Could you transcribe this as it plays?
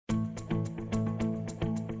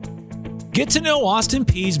Get to know Austin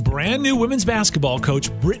Peay's brand new women's basketball coach,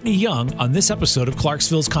 Brittany Young, on this episode of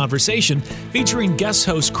Clarksville's Conversation, featuring guest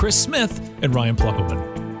hosts Chris Smith and Ryan Ploeckelman.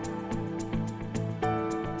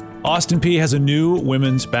 Austin Peay has a new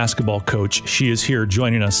women's basketball coach. She is here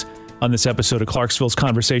joining us on this episode of Clarksville's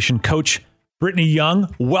Conversation. Coach Brittany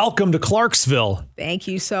Young, welcome to Clarksville. Thank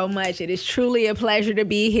you so much. It is truly a pleasure to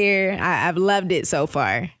be here. I've loved it so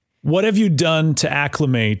far. What have you done to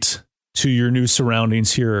acclimate to your new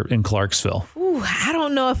surroundings here in Clarksville? I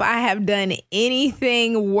don't know if I have done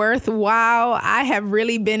anything worthwhile. I have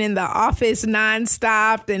really been in the office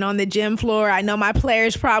nonstop and on the gym floor. I know my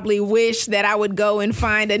players probably wish that I would go and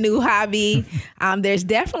find a new hobby. There's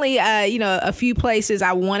definitely, a few places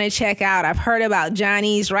I want to check out. I've heard about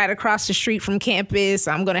Johnny's right across the street from campus.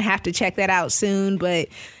 I'm going to have to check that out soon, but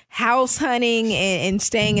house hunting and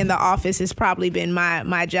staying in the office has probably been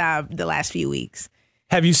my job the last few weeks.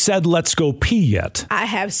 Have you said "Let's go Peay" yet? I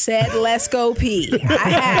have said "Let's go Peay." I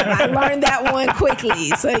have. I learned that one quickly.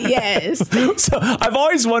 So yes. So I've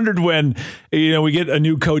always wondered when we get a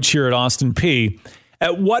new coach here at Austin Peay,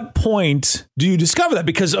 at what point do you discover that?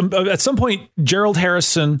 Because at some point, Gerald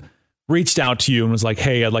Harrison reached out to you and was like,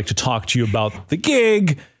 "Hey, I'd like to talk to you about the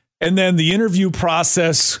gig." And then the interview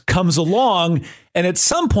process comes along, and at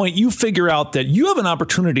some point, you figure out that you have an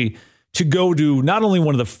opportunity to go to not only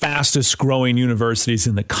one of the fastest growing universities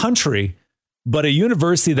in the country, but a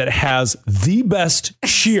university that has the best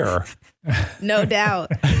cheer. No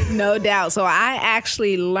doubt. No doubt. So I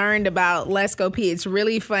actually learned about Let's Go Peay. It's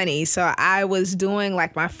really funny. So I was doing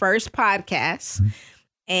like my first podcast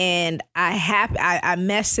and I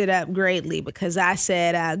messed it up greatly because I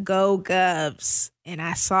said, "Go Govs." And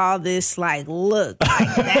I saw this look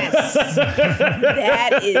like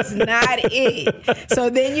that is not it.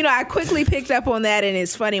 So then, I quickly picked up on that. And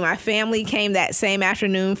it's funny. My family came that same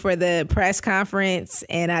afternoon for the press conference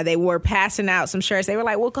and they were passing out some shirts. They were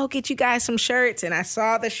like, "We'll go get you guys some shirts." And I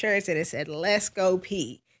saw the shirts and it said, "Let's Go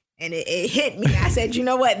Peay." And it hit me. I said, "You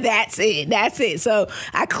know what? That's it. That's it." So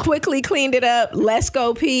I quickly cleaned it up. Let's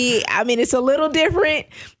Go Peay. I mean, it's a little different,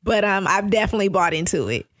 but I've definitely bought into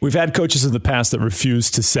it. We've had coaches in the past that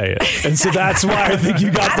refused to say it. And so that's why I think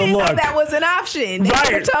you got the look. I didn't know that was an option. They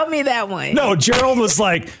never told me that one. No, Gerald was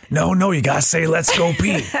like, no, you got to say "Let's Go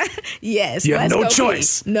Peay." Yes. You have no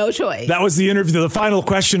choice. Peay. No choice. That was the interview. The final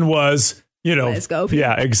question was, Let's Go Peay.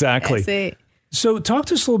 Yeah, exactly. That's it. So talk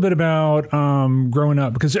to us a little bit about growing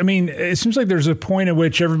up, because, it seems like there's a point at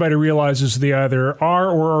which everybody realizes they either are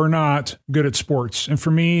or are not good at sports. And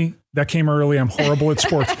for me, that came early. I'm horrible at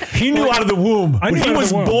sports. He knew out of the womb. I knew he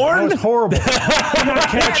was born. I was horrible. Could not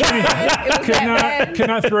catch anything. Could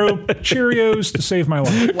not throw Cheerios to save my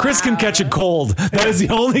life. Wow. Chris can catch a cold. That is the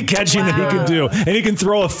only catching that he can do. And he can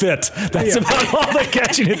throw a fit. That's about all the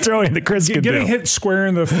catching and throwing that Chris can do. Getting hit square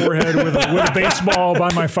in the forehead with a baseball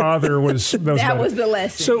by my father was the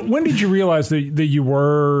lesson. So when did you realize that you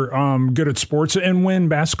were good at sports, and when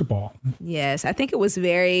basketball? Yes, I think it was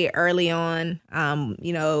very early on.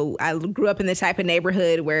 I grew up in the type of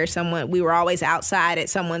neighborhood where we were always outside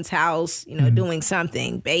at someone's house, doing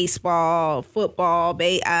something: baseball, football,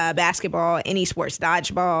 basketball, any sports,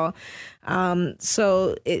 dodgeball.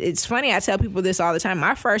 So it's funny. I tell people this all the time.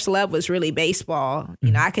 My first love was really baseball.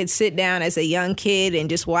 I could sit down as a young kid and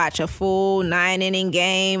just watch a full 9-inning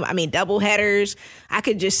game. Double headers. I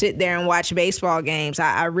could just sit there and watch baseball games.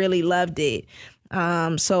 I really loved it.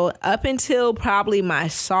 So up until probably my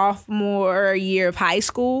sophomore year of high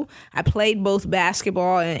school, I played both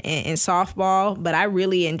basketball and softball, but I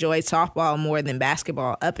really enjoyed softball more than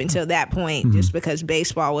basketball up until that point, just because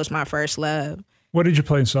baseball was my first love. What did you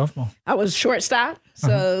play in softball? I was shortstop.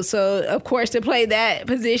 So of course, to play that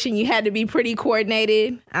position, you had to be pretty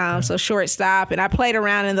coordinated. So shortstop. And I played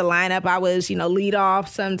around in the lineup. I was, lead off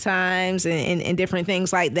sometimes and different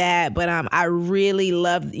things like that. But I really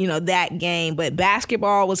loved, that game. But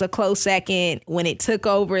basketball was a close second. When it took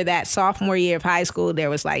over that sophomore year of high school, there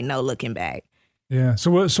was no looking back. Yeah.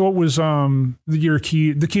 So what was the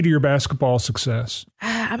key to your basketball success?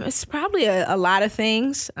 It's probably a lot of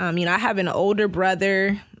things. I have an older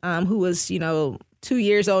brother who was, 2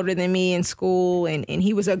 years older than me in school, and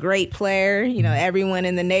he was a great player. Everyone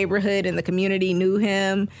in the neighborhood and the community knew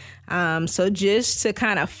him. So just to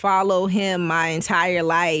kind of follow him my entire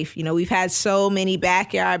life, we've had so many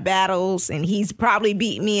backyard battles, and he's probably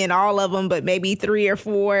beat me in all of them, but maybe 3 or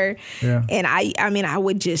 4. Yeah. And I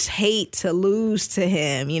would just hate to lose to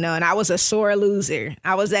him, and I was a sore loser.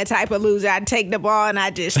 I was that type of loser. I'd take the ball and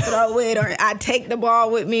I'd just throw it, or I'd take the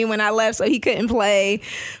ball with me when I left so he couldn't play.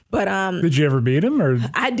 But did you ever beat him? Or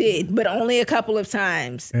I did, but only a couple of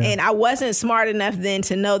times. Yeah. And I wasn't smart enough then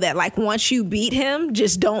to know that once you beat him,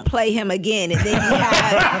 just don't play play him again. And then you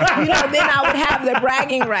have, then I would have the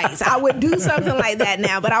bragging rights. I would do something like that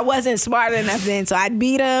now, but I wasn't smart enough then. So I'd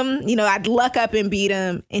beat him, I'd luck up and beat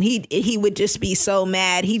him. And he would just be so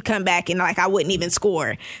mad. He'd come back and I wouldn't even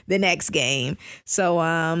score the next game. So,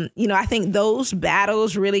 I think those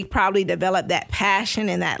battles really probably developed that passion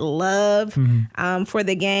and that love for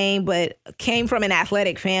the game, but came from an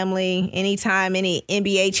athletic family. Anytime any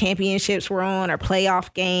NBA championships were on or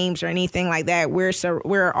playoff games or anything like that,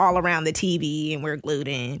 we're all around the TV and we're glued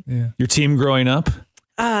in. Yeah. Your team growing up?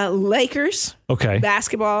 Lakers. Okay.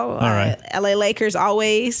 Basketball. All right. LA Lakers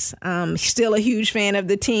always. Still a huge fan of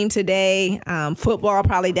the team today. Football,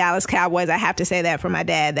 probably Dallas Cowboys. I have to say that for my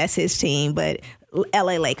dad. That's his team, but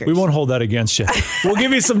LA Lakers. We won't hold that against you. We'll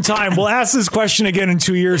give you some time. We'll ask this question again in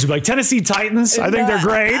 2 years. We'll be like, Tennessee Titans, I think they're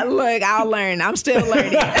great. Look, I'll learn. I'm still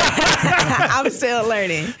learning. I'm still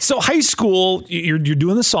learning. So high school, you're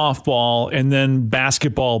doing the softball, and then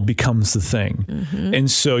basketball becomes the thing. Mm-hmm.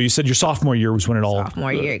 And so you said your sophomore year was when it all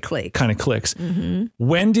it clicked. Kind of clicks. Mm-hmm.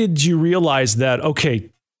 When did you realize that, okay,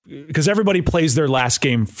 because everybody plays their last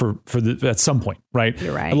game at some point, right?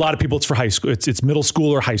 You're right. A lot of people, it's for high school. It's middle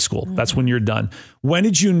school or high school. Mm-hmm. That's when you're done. When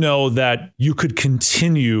did you know that you could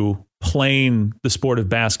continue playing the sport of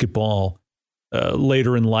basketball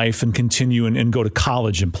later in life and continue and go to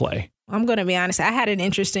college and play? I'm going to be honest. I had an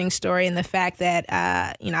interesting story in the fact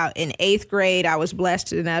that, in eighth grade, I was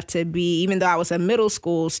blessed enough to be, even though I was a middle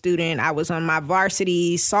school student, I was on my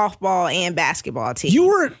varsity softball and basketball team.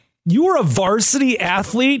 You were a varsity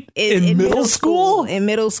athlete in middle school? In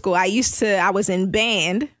middle school. I was in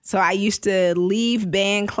band, so I used to leave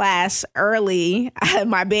band class early.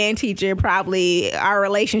 My band teacher, our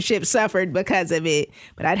relationship suffered because of it,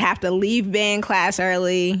 but I'd have to leave band class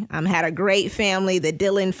early. Had a great family, the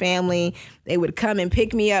Dillon family. They would come and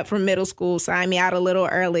pick me up from middle school, sign me out a little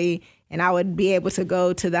early, and I would be able to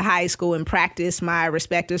go to the high school and practice my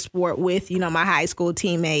respective sport with, my high school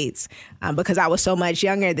teammates because I was so much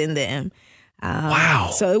younger than them. Wow.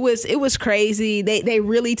 So it was crazy. They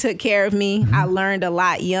really took care of me. Mm-hmm. I learned a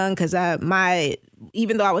lot young because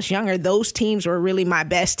even though I was younger, those teams were really my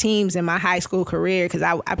best teams in my high school career because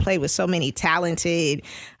I played with so many talented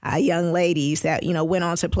young ladies that, went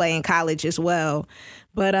on to play in college as well.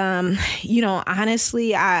 But,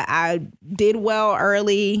 honestly, I did well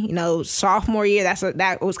early, sophomore year.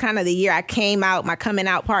 That was kind of the year I came out. My coming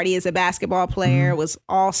out party as a basketball player was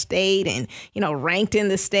all state and, ranked in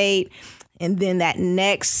the state. And then that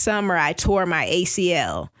next summer, I tore my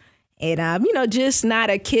ACL. And, just not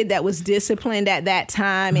a kid that was disciplined at that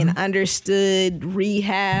time and understood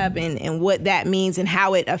rehab and what that means and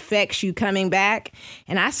how it affects you coming back.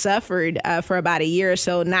 And I suffered for about a year or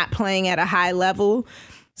so not playing at a high level.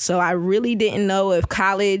 So I really didn't know if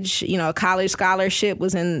college, a college scholarship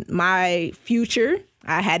was in my future.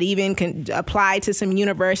 I had even applied to some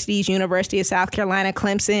universities, University of South Carolina,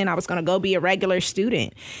 Clemson. I was going to go be a regular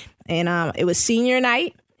student. And it was senior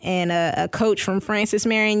night. And a coach from Francis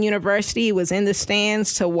Marion University was in the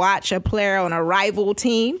stands to watch a player on a rival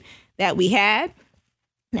team that we had.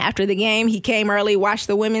 And after the game, he came early, watched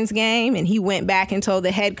the women's game, and he went back and told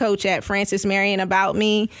the head coach at Francis Marion about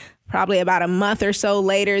me. Probably about a month or so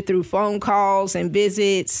later, through phone calls and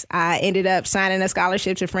visits, I ended up signing a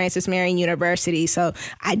scholarship to Francis Marion University. So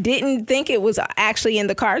I didn't think it was actually in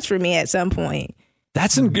the cards for me at some point.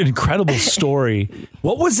 That's an incredible story.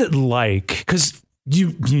 What was it like? Because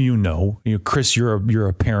Chris, you're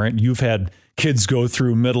a parent. You've had kids go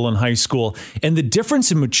through middle and high school, and the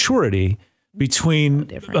difference in maturity between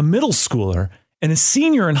a middle schooler and a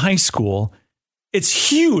senior in high school,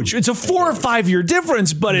 it's huge. It's a 4 or 5 year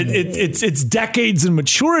difference, but it's decades in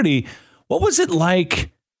maturity. What was it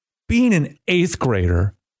like being an eighth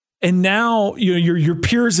grader, and now your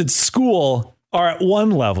peers at school are at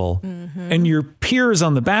one level, and your peers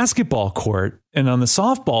on the basketball court and on the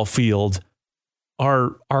softball field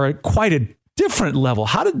are at quite a different level?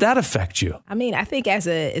 How did that affect you? I mean, I think as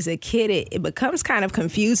a kid, it becomes kind of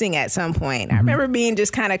confusing at some point. I remember being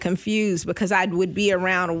just kind of confused because I would be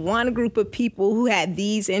around one group of people who had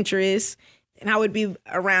these interests, and I would be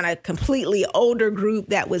around a completely older group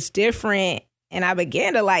that was different. And I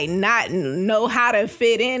began to not know how to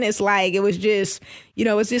fit in. It's like, it was just,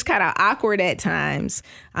 it's just kind of awkward at times.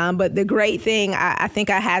 But the great thing, I think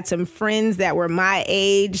I had some friends that were my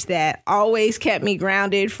age that always kept me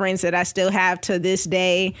grounded, friends that I still have to this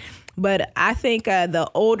day. But I think the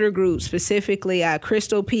older group, specifically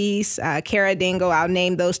Crystal Peace, Cara Dingo, I'll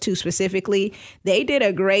name those two specifically, they did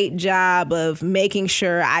a great job of making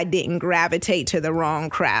sure I didn't gravitate to the wrong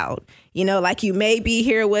crowd. like you may be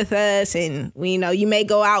here with us and, you may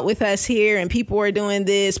go out with us here and people are doing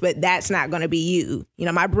this, but that's not going to be you.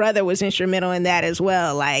 My brother was instrumental in that as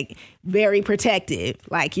well, like very protective.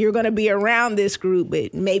 Like you're going to be around this group,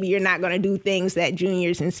 but maybe you're not going to do things that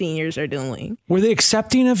juniors and seniors are doing. Were they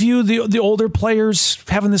accepting of you, the older players,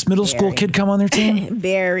 having this middle school kid come on their team?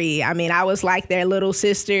 Very. I mean, I was like their little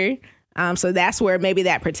sister. So that's where maybe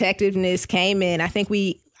that protectiveness came in. I think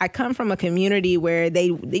I come from a community where they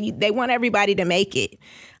want everybody to make it.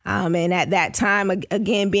 And at that time,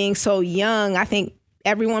 again, being so young, I think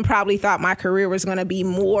everyone probably thought my career was going to be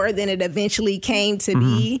more than it eventually came to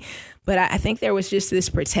be. But I think there was just this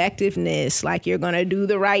protectiveness, like you're going to do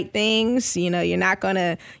the right things. You're not going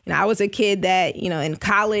to, I was a kid that, in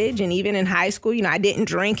college and even in high school, I didn't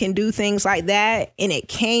drink and do things like that. And it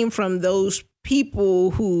came from those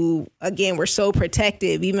people who, again, were so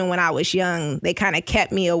protective. Even when I was young, they kind of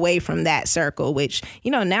kept me away from that circle, which,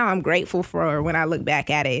 now I'm grateful for when I look back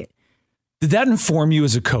at it. Did that inform you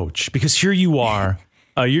as a coach? Because here you are,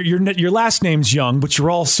 your last name's Young, but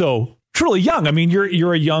you're also truly young. I mean,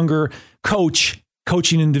 you're a younger coach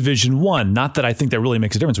coaching in Division I. Not that I think that really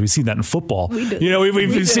makes a difference. We've seen that in football. We do.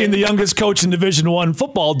 We've seen the youngest coach in Division I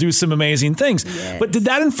football do some amazing things. Yes. But did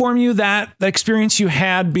that inform you, that experience you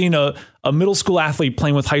had being a middle school athlete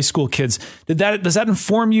playing with high school kids? Does that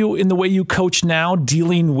inform you in the way you coach now,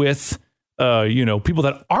 dealing with people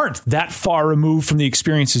that aren't that far removed from the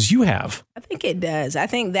experiences you have? I think it does. I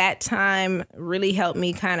think that time really helped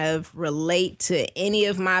me kind of relate to any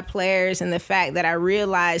of my players, and the fact that I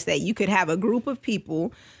realized that you could have a group of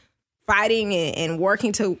people fighting and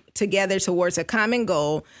working together towards a common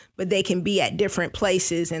goal, but they can be at different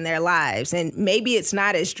places in their lives. And maybe it's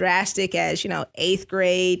not as drastic as, 8th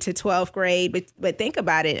grade to 12th grade, but think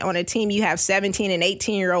about it. On a team, you have 17 and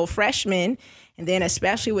 18-year-old freshmen. And then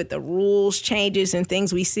especially with the rules changes and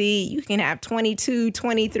things we see, you can have 22,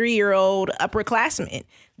 23-year-old upperclassmen.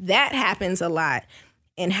 That happens a lot.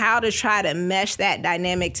 And how to try to mesh that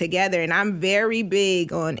dynamic together. And I'm very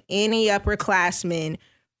big on any upperclassmen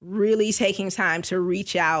really taking time to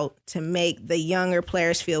reach out to make the younger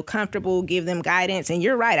players feel comfortable, give them guidance. And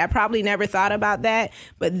you're right, I probably never thought about that,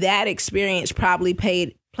 but that experience probably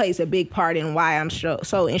plays a big part in why I'm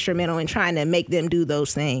so instrumental in trying to make them do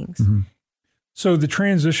those things. Mm-hmm. So the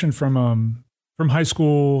transition from high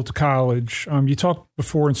school to college, you talked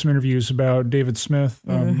before in some interviews about David Smith,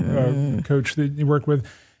 coach that you work with,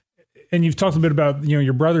 and you've talked a bit about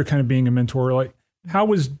your brother kind of being a mentor. Like, how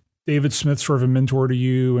was David Smith sort of a mentor to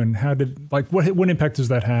you, and how did what impact has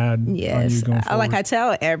that had on you going forward? Like I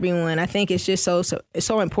tell everyone, I think it's just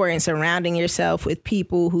so important surrounding yourself with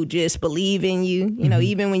people who just believe in you.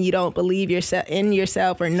 Even when you don't believe in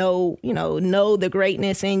yourself or know the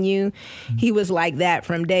greatness in you. He was like that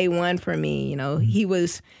from day one for me. He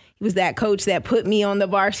was that coach that put me on the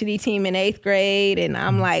varsity team in 8th grade, and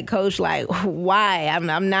I'm like, Coach, like, why? I'm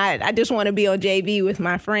not. I just want to be on JV with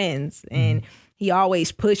my friends. And he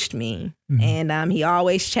always pushed me, and he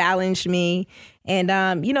always challenged me. And,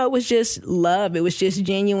 it was just love. It was just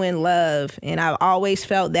genuine love. And I've always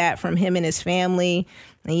felt that from him and his family.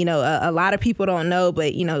 And, a lot of people don't know,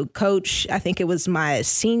 but, Coach, I think it was my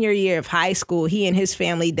senior year of high school, he and his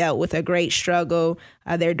family dealt with a great struggle.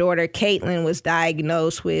 Their daughter, Caitlin, was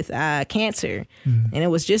diagnosed with cancer. And it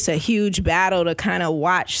was just a huge battle to kind of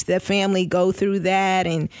watch the family go through that.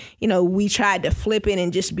 And, we tried to flip it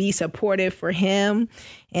and just be supportive for him.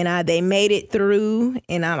 And they made it through.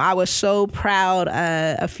 And I was so proud.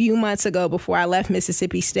 A few months ago, before I left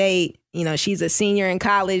Mississippi State, she's a senior in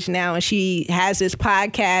college now, and she has this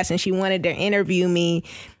podcast, and she wanted to interview me.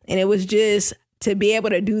 And it was just, to be able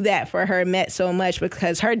to do that for her meant so much,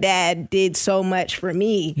 because her dad did so much for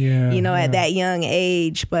me, at that young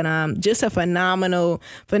age. But just a phenomenal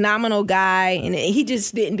guy. And he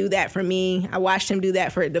just didn't do that for me. I watched him do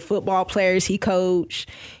that for the football players he coached.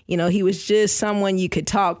 He was just someone you could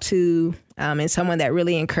talk to, and someone that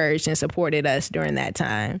really encouraged and supported us during that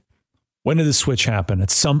time. When did the switch happen? At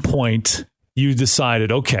some point, you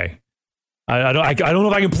decided, okay, I don't know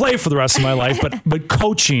if I can play for the rest of my life, but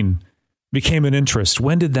coaching became an interest.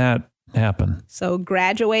 When did that happen? So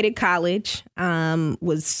graduated college, thought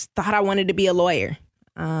I wanted to be a lawyer.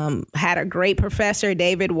 Had a great professor,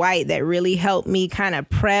 David White, that really helped me kind of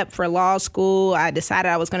prep for law school. I decided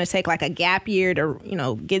I was going to take like a gap year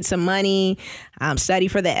to, get some money, study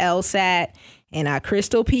for the LSAT. And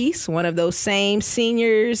Crystal Peace, one of those same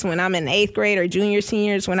seniors when I'm in 8th grade, or junior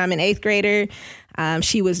seniors when I'm an 8th grader,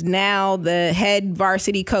 she was now the head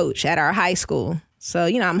varsity coach at our high school. So,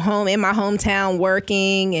 I'm home in my hometown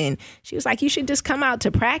working, and she was like, you should just come out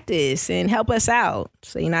to practice and help us out.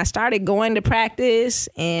 So, I started going to practice,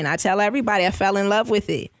 and I tell everybody I fell in love with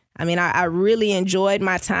it. I mean, I really enjoyed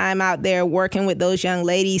my time out there working with those young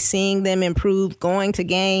ladies, seeing them improve, going to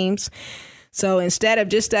games. So instead of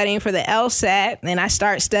just studying for the LSAT, then I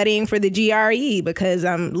start studying for the GRE because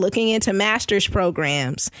I'm looking into master's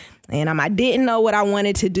programs. And I didn't know what I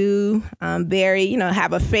wanted to do.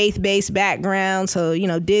 Have a faith-based background. So,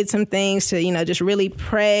 did some things to, just really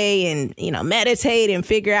pray and, meditate and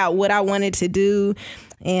figure out what I wanted to do.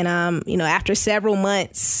 And, after several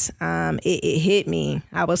months, it hit me.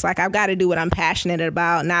 I was like, I've got to do what I'm passionate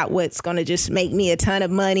about, not what's going to just make me a ton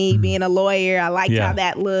of money being a lawyer. I liked how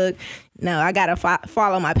that looked. No, I got to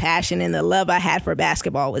follow my passion, and the love I had for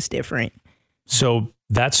basketball was different. So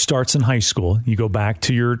that starts in high school. You go back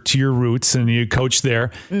to your roots and you coach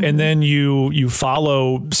there. And then you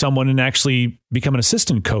follow someone and actually become an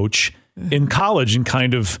assistant coach in college and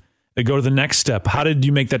kind of go to the next step. How did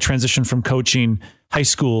you make that transition from coaching high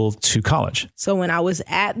school to college? So when I was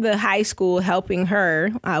at the high school helping her,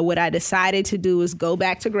 what I decided to do was go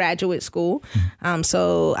back to graduate school.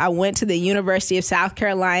 So I went to the University of South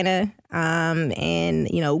Carolina and,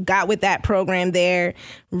 got with that program there,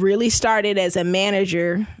 really started as a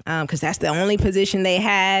manager because that's the only position they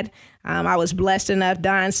had. I was blessed enough,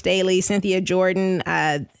 Don Staley, Cynthia Jordan,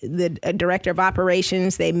 the director of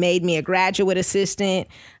operations, they made me a graduate assistant.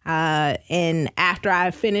 And after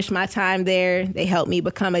I finished my time there, they helped me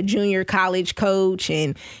become a junior college coach.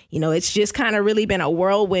 And, it's just kind of really been a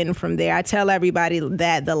whirlwind from there. I tell everybody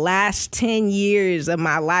that the last 10 years of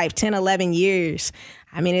my life, 10, 11 years,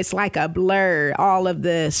 I mean, it's like a blur, all of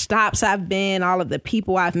the stops I've been, all of the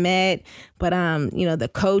people I've met, but,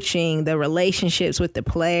 the coaching, the relationships with the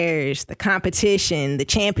players, the competition, the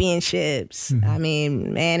championships. I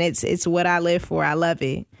mean, man, it's what I live for. I love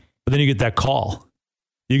it. But then you get that call.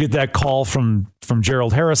 You get that call from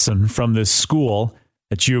Gerald Harrison from this school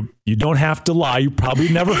that you don't have to lie. You probably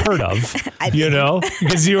never heard of,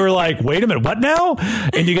 because you were like, wait a minute, what now?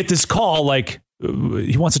 And you get this call like,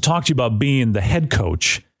 he wants to talk to you about being the head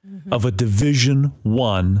coach of a Division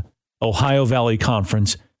I Ohio Valley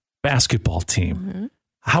Conference basketball team.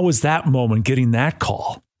 How was that moment, getting that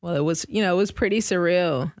call? Well, it was pretty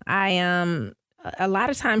surreal. A lot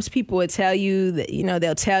of times people would tell you that,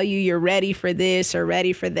 they'll tell you you're ready for this or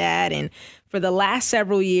ready for that. And for the last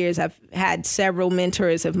several years, I've had several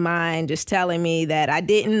mentors of mine just telling me that I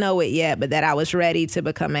didn't know it yet, but that I was ready to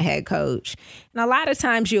become a head coach. And a lot of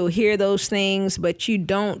times you'll hear those things, but you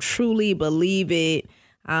don't truly believe it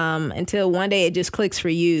until one day it just clicks for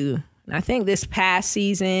you. And I think this past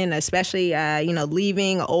season, especially,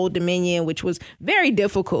 leaving Old Dominion, which was very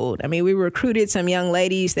difficult. I mean, we recruited some young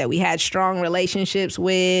ladies that we had strong relationships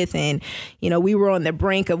with. And, we were on the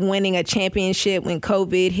brink of winning a championship when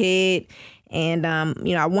COVID hit. And,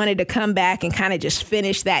 I wanted to come back and kind of just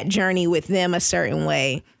finish that journey with them a certain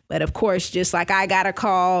way. But of course, just like I got a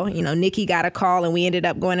call, Nikki got a call, and we ended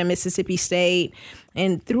up going to Mississippi State.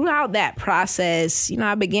 And throughout that process,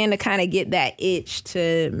 I began to kind of get that itch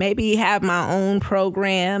to maybe have my own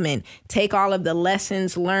program and take all of the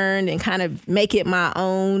lessons learned and kind of make it my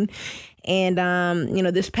own. And,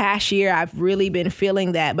 this past year, I've really been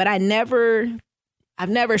feeling that. But I've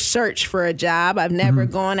never searched for a job. I've never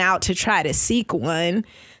gone out to try to seek one.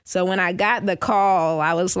 So when I got the call,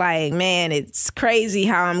 I was like, man, it's crazy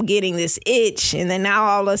how I'm getting this itch. And then now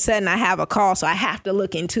all of a sudden I have a call, so I have to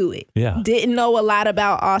look into it. Yeah. Didn't know a lot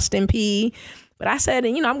about Austin Peay, but I said,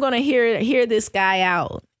 I'm going to hear this guy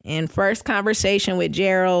out. And first conversation with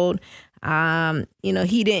Gerald,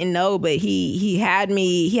 he didn't know, but he had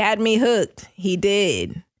me hooked. He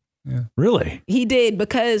did. Yeah. Really? He did,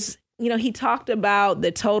 because he talked about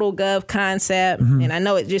the total gov concept, and I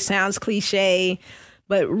know it just sounds cliche,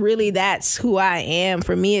 but really that's who I am.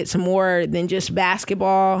 For me, it's more than just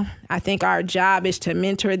basketball. I think our job is to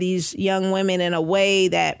mentor these young women in a way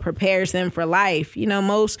that prepares them for life. The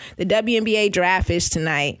WNBA draft is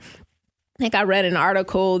tonight. I think I read an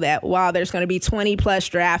article that while there's going to be 20 plus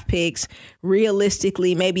draft picks,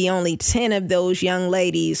 realistically, maybe only 10 of those young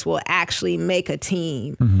ladies will actually make a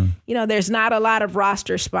team. There's not a lot of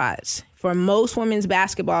roster spots. For most women's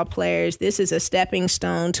basketball players, this is a stepping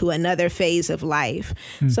stone to another phase of life.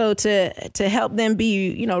 So to help them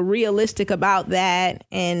be, realistic about that,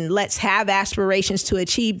 and let's have aspirations to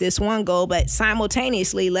achieve this one goal, but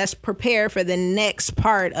simultaneously, let's prepare for the next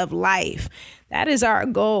part of life. That is our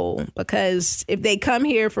goal, because if they come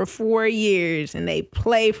here for 4 years and they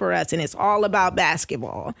play for us and it's all about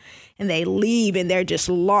basketball, and they leave and they're just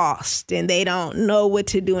lost and they don't know what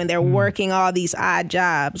to do and they're working all these odd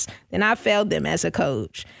jobs, then I failed them as a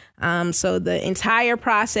coach. So the entire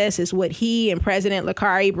process is what he and President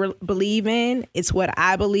Licari believe in. It's what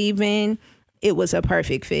I believe in. It was a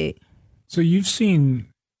perfect fit. So you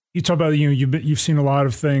talk about, you've seen a lot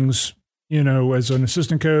of things, as an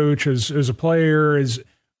assistant coach, as a player,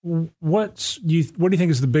 what do you think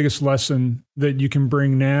is the biggest lesson that you can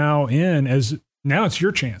bring now now it's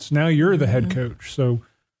your chance. Now you're the head coach. So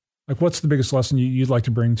like, what's the biggest lesson you'd like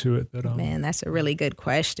to bring to it? Man, that's a really good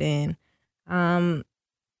question. And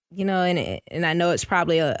I know it's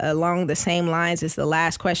probably along the same lines as the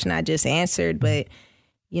last question I just answered, but,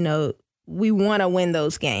 we want to win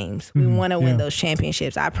those games. We want to win those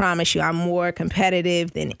championships. I promise you, I'm more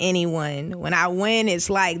competitive than anyone. When I win, it's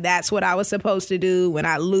like, that's what I was supposed to do. When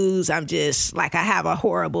I lose, I'm just like, I have a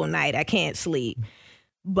horrible night. I can't sleep.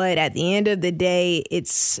 But at the end of the day,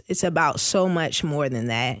 it's about so much more than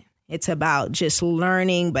that. It's about just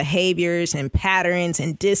learning behaviors and patterns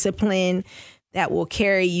and discipline that will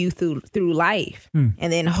carry you through life. And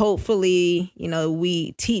then hopefully,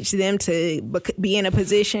 we teach them to be in a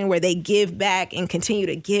position where they give back and continue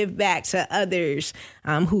to give back to others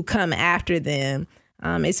who come after them.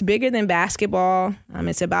 It's bigger than basketball.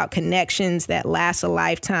 It's about connections that last a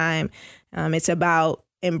lifetime. It's about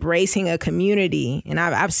embracing a community. And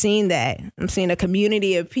I've seen that. I'm seeing a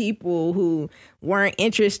community of people who weren't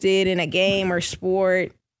interested in a game or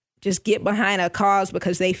sport just get behind a cause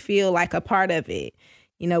because they feel like a part of it.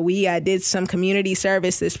 We did some community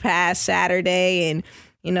service this past Saturday, and,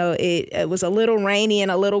 it was a little rainy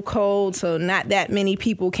and a little cold, so not that many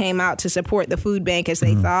people came out to support the food bank as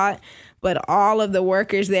they thought. But all of the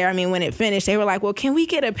workers there, when it finished, they were like, well, can we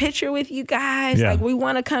get a picture with you guys? Yeah. Like, we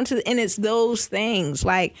want to come to, and it's those things.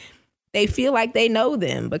 Like, they feel like they know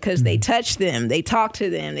them because they touched them, they talked to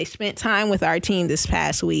them, they spent time with our team this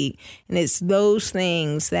past week. And it's those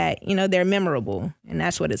things that, they're memorable. And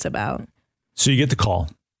that's what it's about. So you get the call,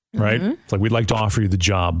 right? It's like, we'd like to offer you the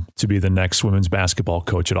job to be the next women's basketball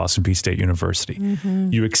coach at Austin Peay State University.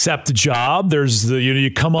 You accept the job. There's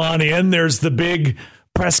you come on in, there's the big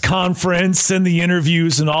press conference and the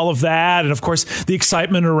interviews and all of that. And of course, the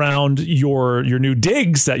excitement around your new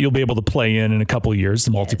digs that you'll be able to play in a couple of years,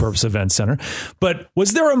 the multipurpose event center. But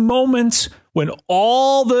was there a moment when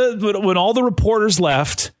all the reporters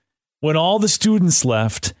left, when all the students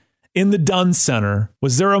left in the Dunn Center,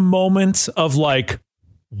 was there a moment of like,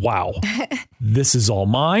 wow, this is all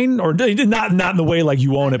mine? Or not in the way like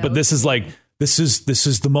you own it, but this is like, this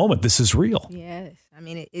is the moment. This is real. Yes.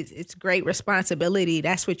 It's great responsibility.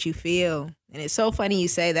 That's what you feel. And it's so funny you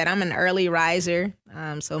say that. I'm an early riser.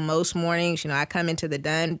 So most mornings, I come into the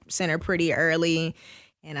Dunn Center pretty early.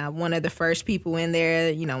 And I'm one of the first people in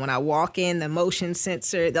there. When I walk in, the motion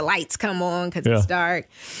sensor, the lights come on because it's dark.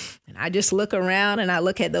 And I just look around and I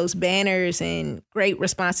look at those banners, and great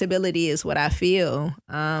responsibility is what I feel,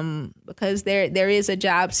 because there is a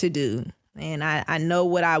job to do. And I know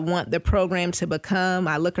what I want the program to become.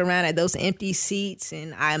 I look around at those empty seats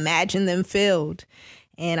and I imagine them filled.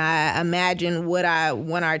 And I imagine what I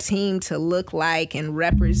want our team to look like and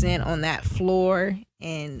represent on that floor.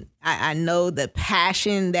 And I know the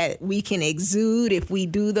passion that we can exude if we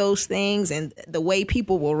do those things, and the way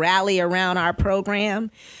people will rally around our program.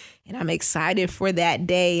 And I'm excited for that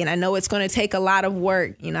day. And I know it's going to take a lot of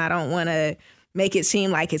work. I don't want to make it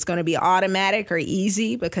seem like it's going to be automatic or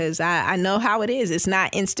easy, because I know how it is. It's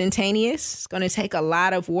not instantaneous. It's going to take a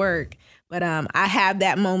lot of work. But I have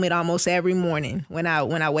that moment almost every morning when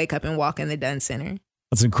I wake up and walk in the Dunn Center.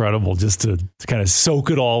 That's incredible, just to kind of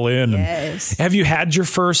soak it all in. Yes. Have you had your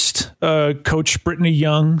first Coach Brittany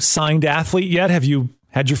Young signed athlete yet? Have you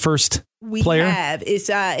had your first player? We have.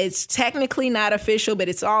 It's technically not official, but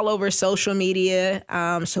it's all over social media.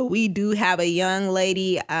 So we do have a young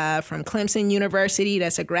lady from Clemson University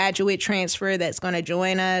that's a graduate transfer that's going to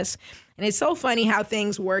join us. And it's so funny how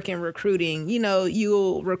things work in recruiting.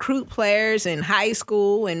 You'll recruit players in high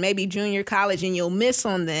school and maybe junior college, and you'll miss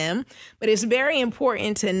on them. But it's very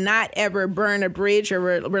important to not ever burn a bridge or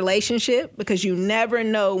relationship, because you never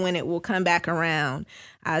know when it will come back around.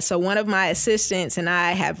 So one of my assistants and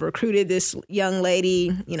I have recruited this young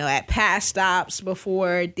lady, at past stops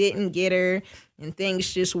before, didn't get her, and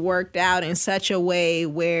things just worked out in such a way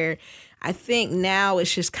where I think now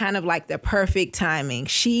it's just kind of like the perfect timing.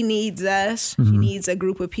 She needs us. She needs a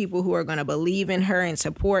group of people who are going to believe in her and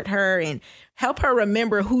support her and help her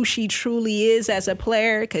remember who she truly is as a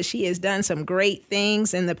player, because she has done some great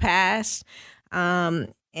things in the past.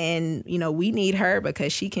 And, we need her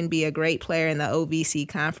because she can be a great player in the OVC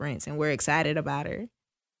conference, and we're excited about her.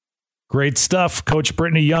 Great stuff, Coach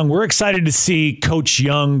Brittany Young. We're excited to see Coach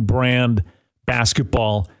Young brand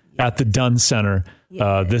basketball at the Dunn Center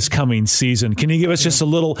this coming season. Can you give us just a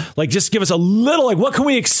little, what can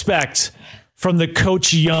we expect from the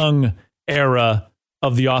Coach Young era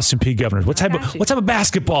of the Austin Peay Governors? What type of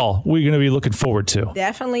basketball are we going to be looking forward to?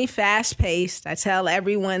 Definitely fast paced. I tell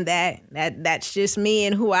everyone that's just me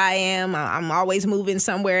and who I am. I'm always moving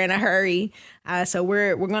somewhere in a hurry. So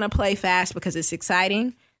we're going to play fast because it's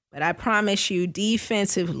exciting. But I promise you,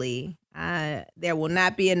 defensively, there will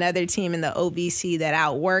not be another team in the OVC that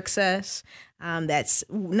outworks us. That's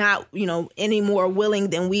not, any more willing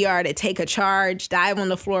than we are to take a charge, dive on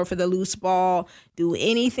the floor for the loose ball, do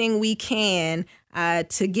anything we can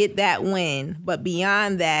to get that win. But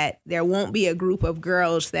beyond that, there won't be a group of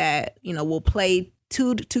girls that, will play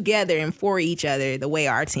together and for each other the way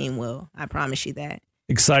our team will. I promise you that.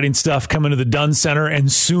 Exciting stuff coming to the Dunn Center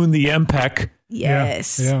and soon the MPEC.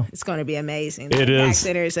 Yes, It's going to be amazing. The MPEC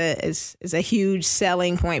Center is a huge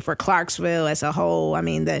selling point for Clarksville as a whole. I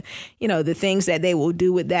mean, the things that they will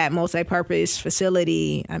do with that multi-purpose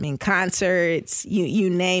facility. I mean, concerts, you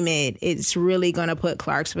name it. It's really going to put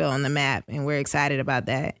Clarksville on the map, and we're excited about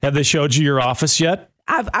that. Have they showed you your office yet?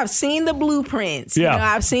 I've seen the blueprints. Yeah.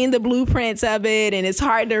 I've seen the blueprints of it, and it's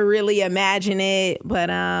hard to really imagine it. But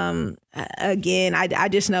again, I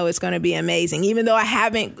just know it's going to be amazing. Even though I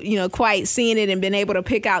haven't, quite seen it and been able to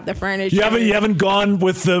pick out the furniture. You haven't gone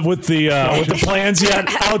with the plans yet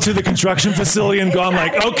out to the construction facility and gone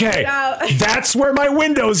like, okay, that's where my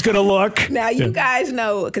window's going to look. Now you guys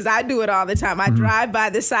know, because I do it all the time. I drive by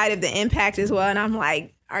the side of the Impact as well, and I'm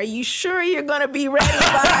like, are you sure you're going to be ready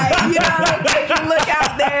by, you look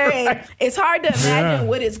out there and it's hard to imagine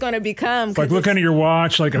what it's going to become. It's like looking at your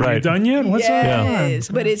watch, like, are you done yet? What's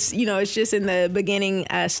on? But it's, it's just in the beginning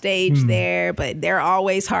stage there, but they're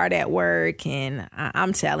always hard at work. And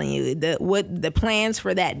I'm telling you, the plans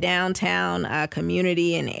for that downtown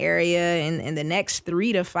community and area in the next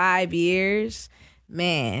 3 to 5 years,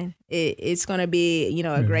 man, it's going to be,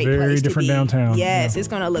 a great place to be. Very different downtown. Yes, it's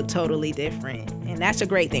going to look totally different. And that's a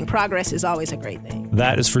great thing. Progress is always a great thing.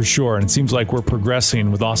 That is for sure. And it seems like we're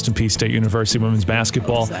progressing with Austin Peay State University women's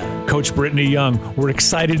basketball. Coach Brittany Young, we're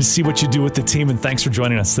excited to see what you do with the team. And thanks for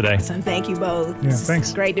joining us today. Awesome. Thank you both. Yeah, thanks.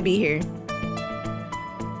 It's great to be here.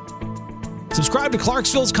 Subscribe to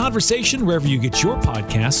Clarksville's Conversation wherever you get your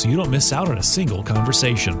podcasts so you don't miss out on a single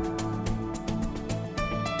conversation.